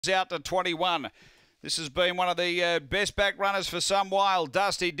out to 21. This has been one of the best back runners for some while.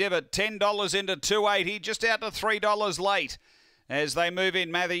 Dusty Divot, $10 into $2.80, just out to $3 late. As they move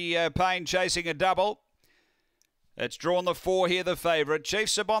in, Matthew Payne chasing a double. It's drawn the 4 here, the favourite. Chief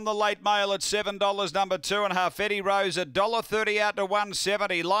Sabon, the late mail at $7, number 2, and Harfetti Rose at $1.30 out to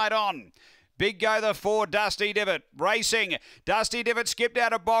 $1.70. Light on. Big go the 4, Dusty Divot. Racing. Dusty Divot skipped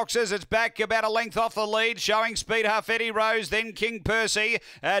out of boxes. It's back about a length off the lead. Showing speed, Harfetti Rose, then King Percy.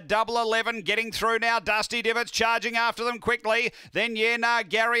 Double 11 getting through now. Dusty Divot's charging after them quickly. Then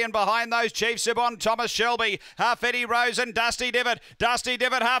Gary, and behind those Chief Sabon, Thomas Shelby. Harfetti Rose and Dusty Divot. Dusty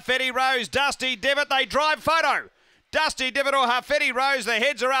Divot, Harfetti Rose. Dusty Divot, they drive photo. Dusty Divot or Harfetti Rose, the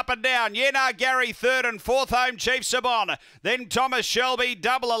heads are up and down. Gary third and fourth home, Chief Sabon. Then Thomas Shelby,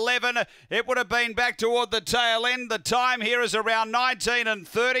 double 11. It would have been back toward the tail end. The time here is around 19 and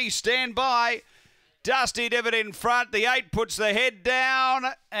 30. Stand by. Dusty Divot in front. The 8 puts the head down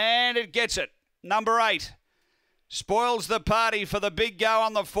and it gets it. Number 8 spoils the party for the big go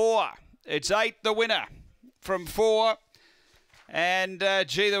on the 4. It's 8 the winner from 4. And,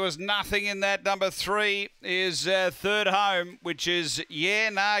 there was nothing in that. Number 3 is third home, which is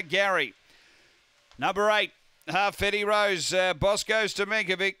Gary. Number 8, Harfetti Rose. Boss goes to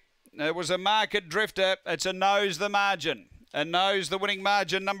Minkovic. It was a market drifter. It's a nose the margin. A nose the winning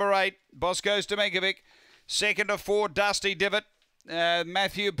margin. Number 8, Boss goes to Minkovic. Second to 4, Dusty Divot.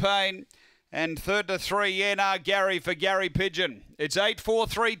 Matthew Payne. And third to 3, Gary for Gary Pigeon. It's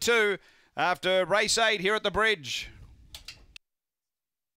 8-4-3-2 after race 8 here at the Bridge.